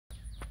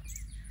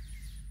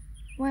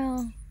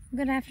Well,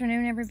 good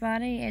afternoon,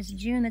 everybody. It's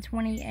June the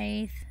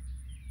 28th,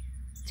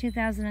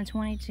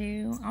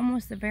 2022,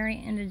 almost the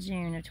very end of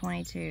June of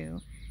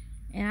 22.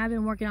 And I've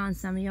been working on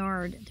some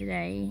yard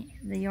today,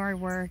 the yard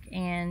work,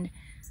 and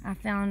I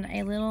found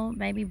a little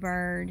baby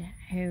bird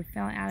who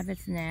fell out of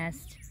its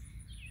nest,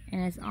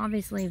 and it's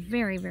obviously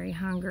very, very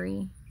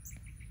hungry.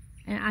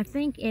 And I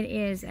think it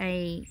is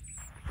a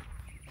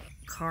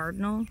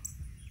cardinal,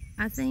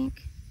 I think,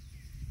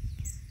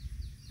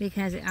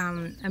 because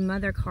a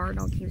mother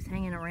cardinal keeps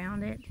hanging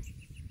around it.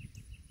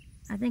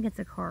 I think it's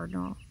a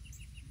cardinal.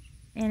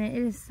 And it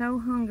is so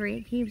hungry,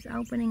 it keeps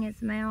opening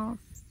its mouth.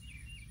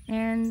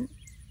 And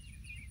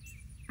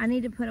I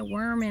need to put a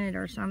worm in it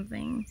or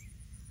something.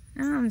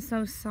 Oh, I'm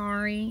so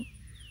sorry.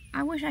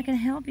 I wish I could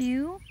help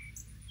you.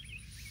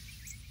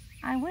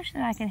 I wish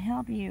that I could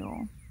help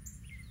you.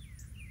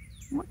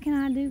 What can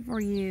I do for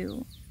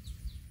you?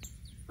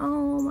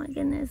 Oh my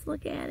goodness,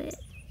 look at it.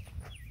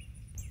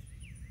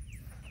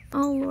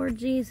 Oh Lord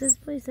Jesus,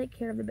 please take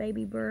care of the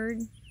baby bird.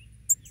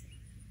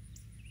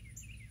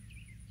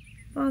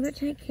 Father,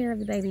 take care of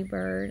the baby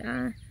bird.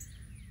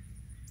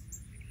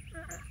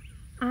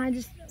 I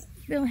just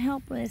feel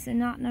helpless and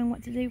not knowing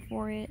what to do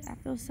for it. I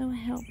feel so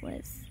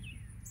helpless.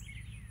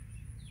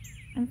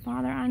 And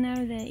Father, I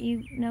know that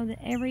you know that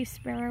every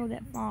sparrow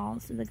that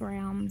falls to the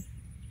ground,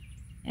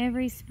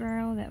 every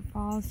sparrow that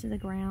falls to the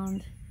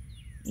ground,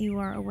 you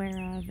are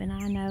aware of. And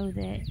I know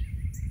that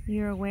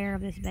you're aware of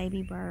this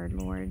baby bird,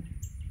 Lord.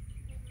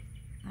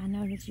 I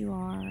know that you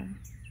are.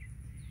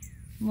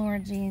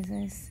 Lord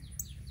Jesus,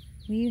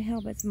 will you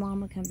help its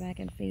mama come back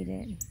and feed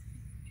it?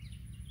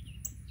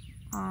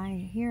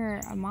 I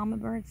hear a mama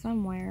bird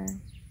somewhere,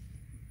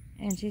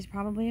 and she's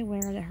probably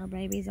aware that her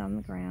baby's on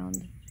the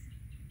ground.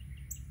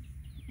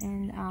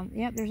 And,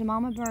 yep, there's a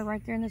mama bird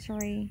right there in the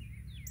tree.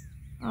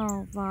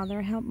 Oh,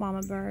 Father, help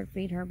mama bird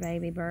feed her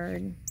baby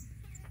bird.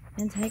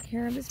 And take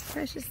care of this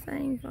precious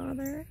thing,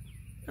 Father.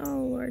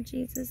 Oh, Lord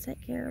Jesus,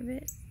 take care of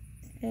it.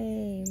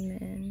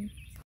 Amen.